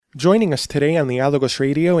Joining us today on the Dialogos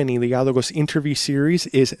Radio and the Dialogos interview series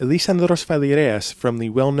is Lisandros Phalireas from the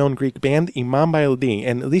well-known Greek band Imam Baildi.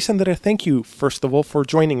 And Lisandros, thank you, first of all, for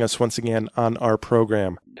joining us once again on our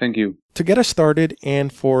program. Thank you. To get us started,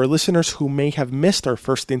 and for listeners who may have missed our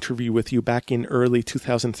first interview with you back in early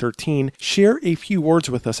 2013, share a few words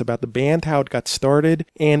with us about the band, how it got started,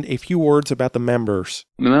 and a few words about the members.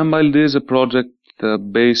 Imam Baildi is a project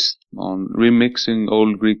based on remixing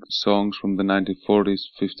old Greek songs from the 1940s,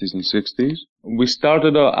 50s, and 60s. We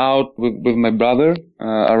started out with my brother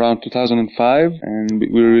around 2005, and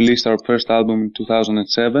we released our first album in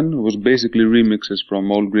 2007. It was basically remixes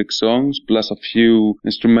from old Greek songs, plus a few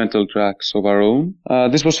instrumental tracks of our own.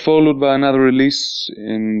 This was followed by another release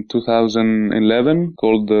in 2011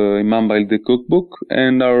 called the Imam Baildi Cookbook,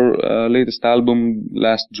 and our latest album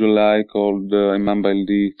last July called Imam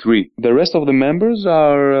Baildi 3. The rest of the members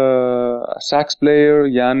are sax player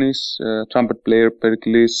Yannis, trumpet player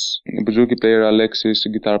Periklis, bouzouki player Alexis,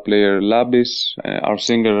 guitar player Labis, our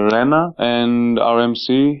singer Rena, and our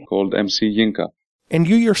MC called MC Yinka. And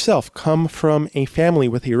you yourself come from a family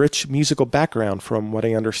with a rich musical background, from what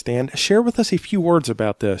I understand. Share with us a few words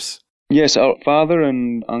about this. Yes, our father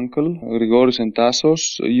and uncle, Grigoris and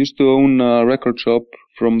Tassos, used to own a record shop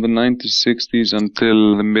from the 1960s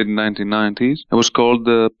until the mid-1990s. It was called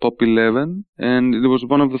Pop 11, and it was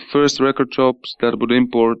one of the first record shops that would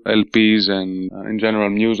import LPs and, in general,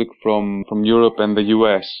 music from Europe and the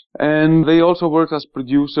US. And they also worked as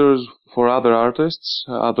producers for other artists,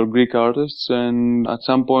 other Greek artists, and at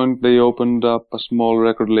some point they opened up a small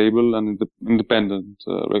record label, an independent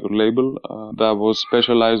record label, that was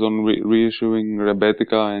specialized on reissuing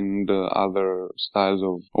Rebetika and other styles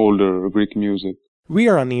of older Greek music. We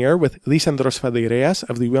are on the air with Lisandros Phalireas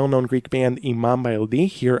of the well-known Greek band Imam Baildi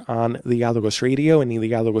here on the Dialogos Radio and the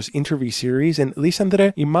Dialogos interview series. And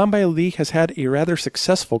Lisandros, Imam Baildi has had a rather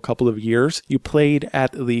successful couple of years. You played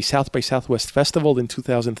at the South by Southwest Festival in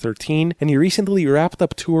 2013, and you recently wrapped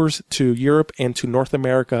up tours to Europe and to North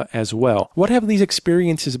America as well. What have these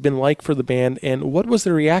experiences been like for the band, and what was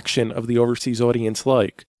the reaction of the overseas audience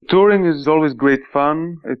like? Touring is always great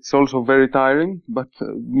fun. It's also very tiring, but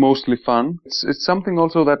mostly fun. It's something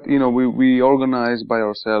also that, we organize by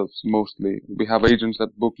ourselves mostly. We have agents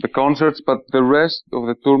that book the concerts, but the rest of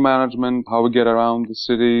the tour management, how we get around the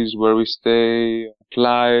cities, where we stay,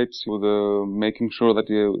 flights, with making sure that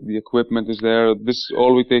the equipment is there, this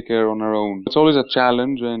all we take care on our own. It's always a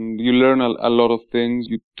challenge, and you learn a lot of things.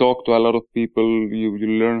 You talk to a lot of people. You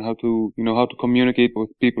learn how to communicate with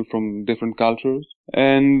people from different cultures.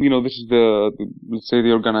 And, this is let's say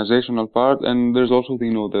the organizational part. And there's also,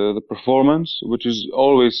 the performance, which is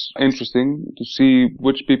always interesting to see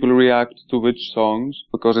which people react to which songs,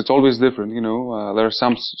 because it's always different, there are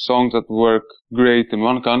some songs that work great in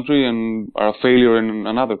one country and are a failure in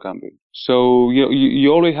another country. So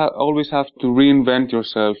you always have to reinvent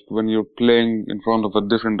yourself when you're playing in front of a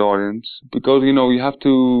different audience, because you have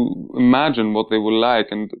to imagine what they will like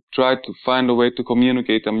and try to find a way to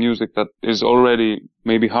communicate a music that is already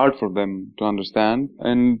maybe hard for them to understand,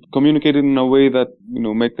 and communicate it in a way that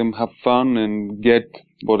make them have fun and get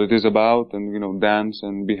what it is about, and dance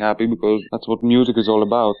and be happy, because that's what music is all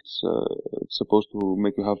about. It's supposed to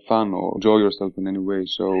make you have fun or enjoy yourself in any way.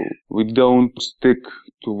 So we don't stick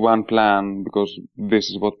to one plan because this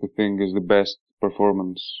is what we think is the best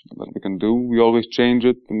performance that we can do. We always change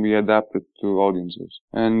it and we adapt it to audiences.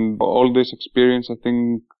 And all this experience, I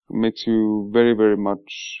think, makes you very, very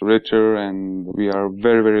much richer, and we are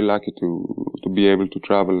very, very lucky to be able to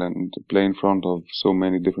travel and to play in front of so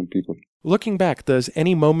many different people. Looking back, does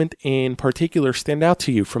any moment in particular stand out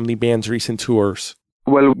to you from the band's recent tours?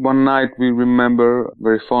 Well, one night we remember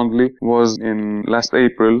very fondly was in last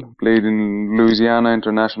April, played in Louisiana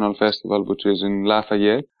International Festival, which is in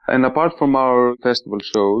Lafayette. And apart from our festival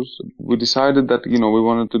shows, we decided that, we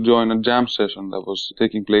wanted to join a jam session that was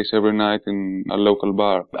taking place every night in a local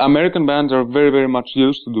bar. American bands are very, very much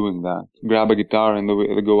used to doing that. Grab a guitar and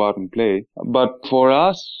they go out and play. But for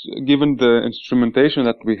us, given the instrumentation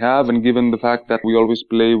that we have, and given the fact that we always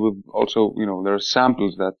play with also, there are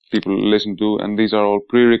samples that people listen to, and these are all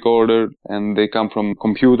pre-recorded and they come from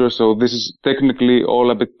computers. So this is technically all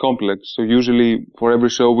a bit complex. So usually for every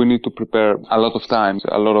show we need to prepare a lot of times,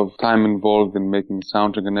 a lot of of time involved in making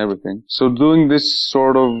soundtrack and everything. So doing this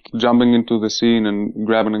sort of jumping into the scene and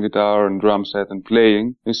grabbing a guitar and drum set and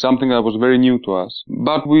playing is something that was very new to us.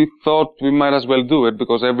 But we thought we might as well do it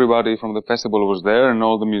because everybody from the festival was there and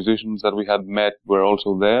all the musicians that we had met were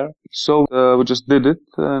also there. So we just did it,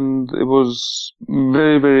 and it was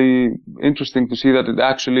very, very interesting to see that it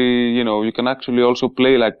actually, you can actually also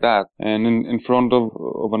play like that and in front of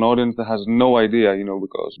an audience that has no idea,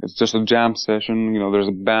 because it's just a jam session. There's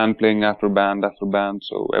a band playing after band after band,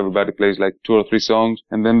 so everybody plays like 2 or 3 songs,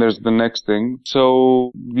 and then there's the next thing.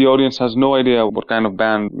 So the audience has no idea what kind of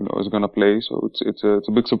band, is gonna play. So it's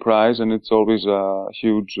a big surprise, and it's always a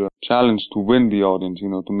huge challenge to win the audience,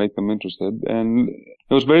 to make them interested. And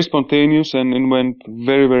it was very spontaneous, and it went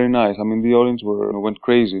very, very nice. I mean, the audience went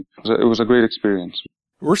crazy. It was a great experience.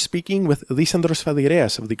 We're speaking with Lysandros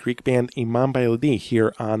Fadireas of the Greek band Imam by LD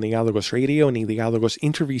here on the Dialogos Radio and the Dialogos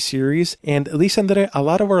interview series. And Lysandre, a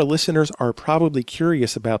lot of our listeners are probably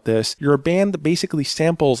curious about this. Your band basically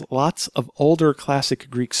samples lots of older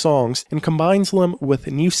classic Greek songs and combines them with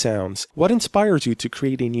new sounds. What inspires you to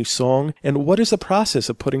create a new song, and what is the process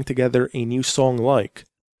of putting together a new song like?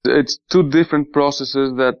 It's 2 different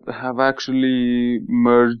processes that have actually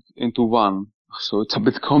merged into one. So it's a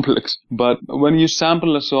bit complex. But when you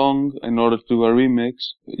sample a song in order to do a remix,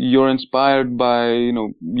 you're inspired by,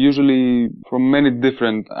 usually from many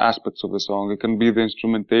different aspects of the song. It can be the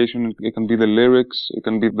instrumentation, it can be the lyrics, it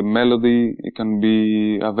can be the melody, it can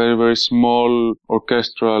be a very, very small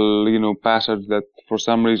orchestral, passage that for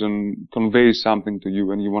some reason conveys something to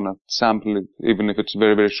you and you want to sample it, even if it's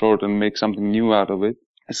very, very short, and make something new out of it.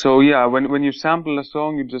 So yeah, when you sample a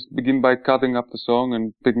song, you just begin by cutting up the song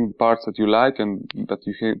and picking the parts that you like and that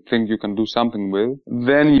you think you can do something with.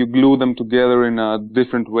 Then you glue them together in a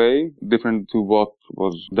different way, different to what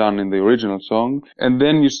was done in the original song. And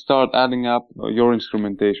then you start adding up your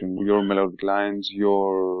instrumentation, your melodic lines,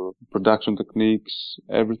 your production techniques,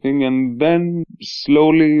 everything. And then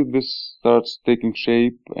slowly this starts taking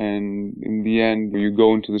shape, and in the end you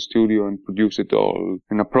go into the studio and produce it all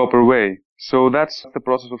in a proper way. So that's the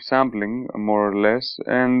process of sampling, more or less.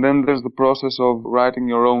 And then there's the process of writing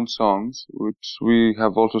your own songs, which we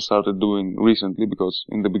have also started doing recently, because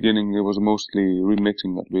in the beginning it was mostly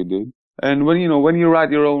remixing that we did. And when you write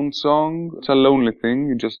your own song, it's a lonely thing.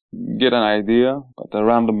 You just get an idea at a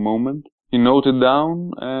random moment. You note it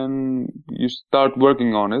down and you start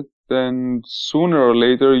working on it. Then sooner or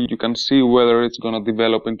later you can see whether it's going to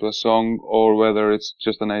develop into a song or whether it's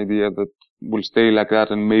just an idea that will stay like that,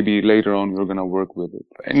 and maybe later on you're going to work with it.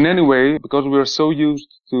 In any way, because we are so used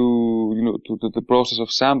to the process of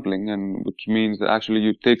sampling, and which means that actually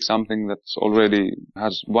you take something that's already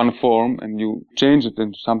has one form and you change it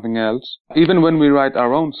into something else. Even when we write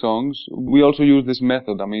our own songs, we also use this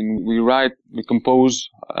method. I mean, we compose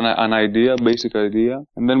an idea, basic idea,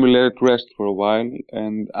 and then we let it rest for a while.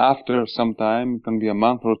 And after some time, it can be a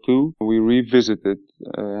month or 2, we revisit it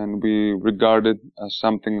and we regard it as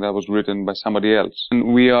something that was written by somebody else.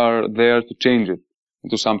 And we are there to change it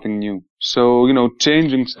into something new. So,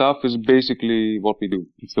 changing stuff is basically what we do.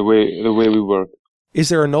 It's the way we work. Is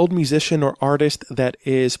there an old musician or artist that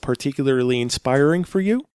is particularly inspiring for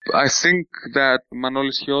you? I think that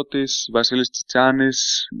Manolis Chiotis, Vasilis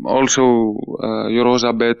Tsitsanis, also Yorgos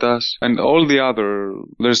Zabetas, and all the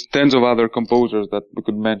there's tens of other composers that we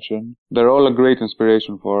could mention. They're all a great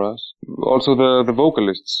inspiration for us. Also the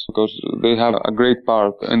vocalists, because they have a great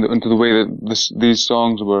part into the way that these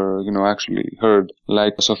songs were, actually heard.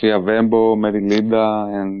 Like Sofia Vembo, Mary Linda,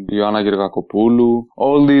 and Ioanna Gergakopoulou.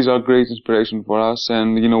 All these are great inspiration for us,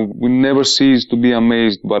 and, we never cease to be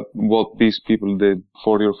amazed by what these people did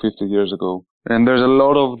 40 or 50 years ago. And there's a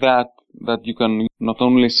lot of that you can not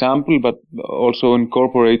only sample but also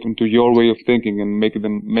incorporate into your way of thinking and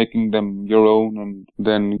making them your own, and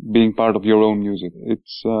then being part of your own music.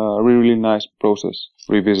 It's a really nice process,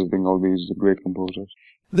 revisiting all these great composers.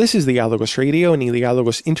 This is the Dialogos Radio and the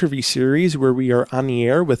Dialogos interview series, where we are on the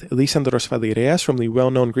air with Lysandros Fadireas from the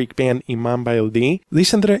well-known Greek band Imam by LD.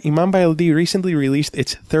 Lysandre, Imam by LD recently released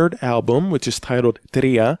its 3rd album, which is titled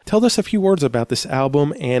Tria. Tell us a few words about this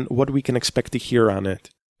album and what we can expect to hear on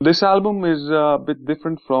it. This album is a bit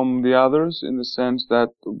different from the others in the sense that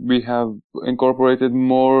we have incorporated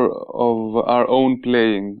more of our own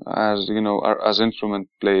playing as, as instrument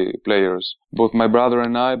players. Both my brother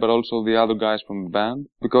and I, but also the other guys from the band.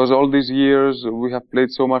 Because all these years we have played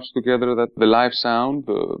so much together that the live sound,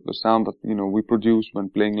 the sound that, we produce when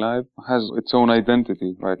playing live, has its own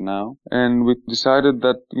identity right now. And we decided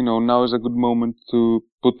that, now is a good moment to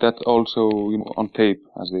put that also on tape,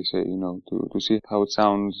 as they say, to see how it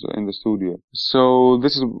sounds in the studio. So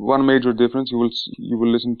this is one major difference. You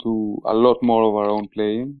will listen to a lot more of our own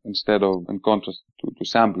playing instead of, in contrast to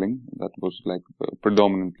sampling. That was like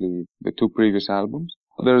predominantly the two previous albums.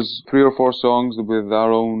 There's 3 or 4 songs with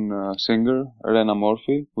our own singer, Rena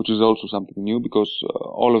Morphy, which is also something new because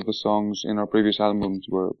all of the songs in our previous albums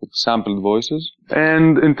were with sampled voices.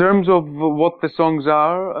 And in terms of what the songs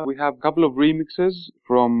are, we have a couple of remixes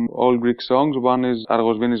from all Greek songs. One is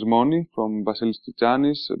Argos Vinis Moni from Vasilis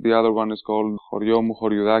Tzitzannis. The other one is called Chorio Mou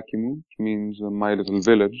Choriudaki Mou, which means My Little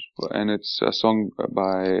Village. And it's a song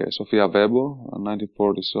by Sofia Vebo, a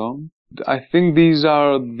 1940 song. I think these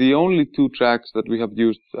are the only 2 tracks that we have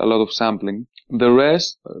used a lot of sampling. The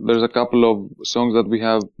rest, there's a couple of songs that we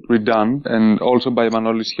have redone, and also by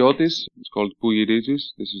Manolis Chiotis. It's called Pou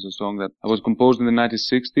Girizis. This is a song that was composed in the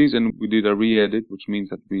 1960s, and we did a re-edit, which means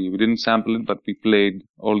that we didn't sample it, but we played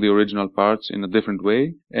all the original parts in a different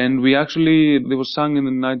way. And it was sung in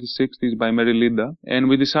the 1960s by Mary Linda, and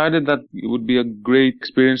we decided that it would be a great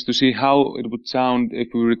experience to see how it would sound if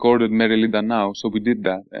we recorded Mary Linda now. So we did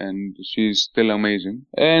that, and she's still amazing.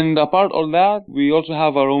 And apart of that, we also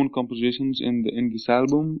have our own compositions in this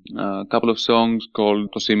album. A couple of songs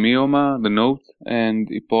called To Semioma, The Note, and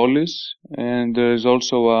Hippolis. And there's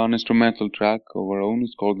also an instrumental track of our own.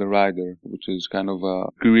 It's called The Rider, which is kind of a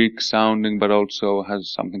Greek sounding, but also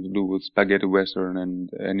has something to do with spaghetti western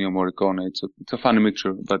and Ennio Morricone. It's a funny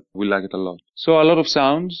mixture, but we like it a lot. So a lot of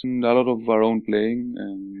sounds and a lot of our own playing,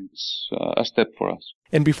 and it's a step for us.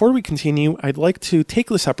 And before we continue, I'd like to take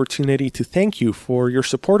this opportunity to thank you for your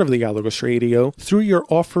support of the Dialogos Radio through your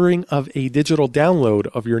offering of a digital download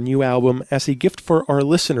of your new album as a gift for our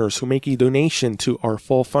listeners who make a donation to our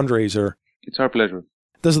fall fundraiser. It's our pleasure.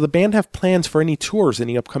 Does the band have plans for any tours in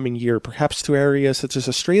the upcoming year, perhaps to areas such as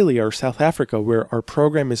Australia or South Africa, where our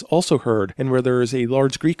program is also heard and where there is a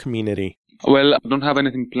large Greek community? Well, I don't have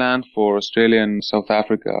anything planned for Australia and South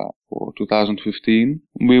Africa for 2015.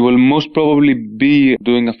 We will most probably be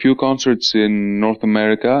doing a few concerts in North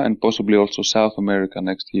America and possibly also South America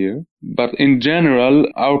next year. But in general,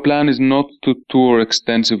 our plan is not to tour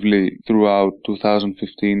extensively throughout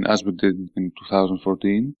 2015 as we did in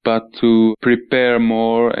 2014, but to prepare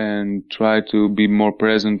more and try to be more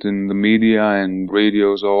present in the media and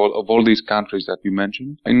radios of all these countries that you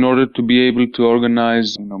mentioned in order to be able to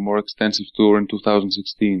organize a more extensive tour in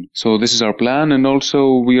 2016. So this is our plan, and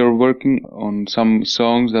also we are working on some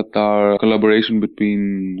songs that are a collaboration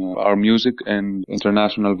between our music and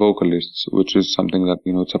international vocalists, which is something that,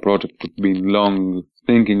 it's a project we've been long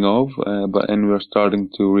thinking of, and we're starting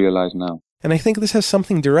to realize now. And I think this has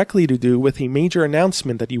something directly to do with a major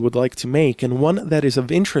announcement that you would like to make, and one that is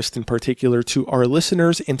of interest in particular to our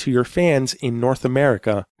listeners and to your fans in North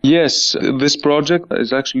America. Yes, this project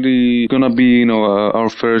is actually gonna be, our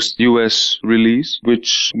first US release,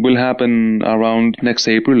 which will happen around next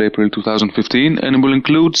April 2015, and it will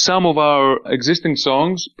include some of our existing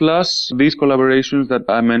songs, plus these collaborations that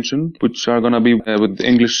I mentioned, which are gonna be with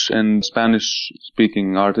English and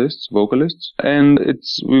Spanish-speaking artists, vocalists. And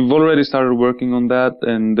we've already started working on that,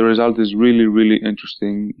 and the result is really, really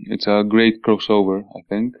interesting. It's a great crossover, I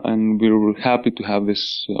think, and we're happy to have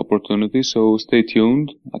this opportunity, so stay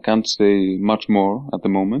tuned. I can't say much more at the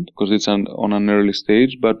moment because it's on an early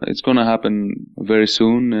stage, but it's going to happen very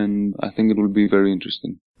soon, and I think it will be very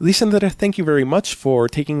interesting. Lisandra, thank you very much for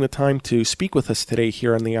taking the time to speak with us today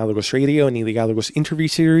here on the Dialogos Radio and the Dialogos interview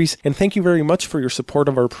series, and thank you very much for your support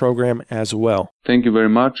of our program as well. Thank you very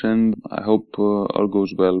much, and I hope all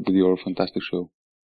goes well with your fantastic show.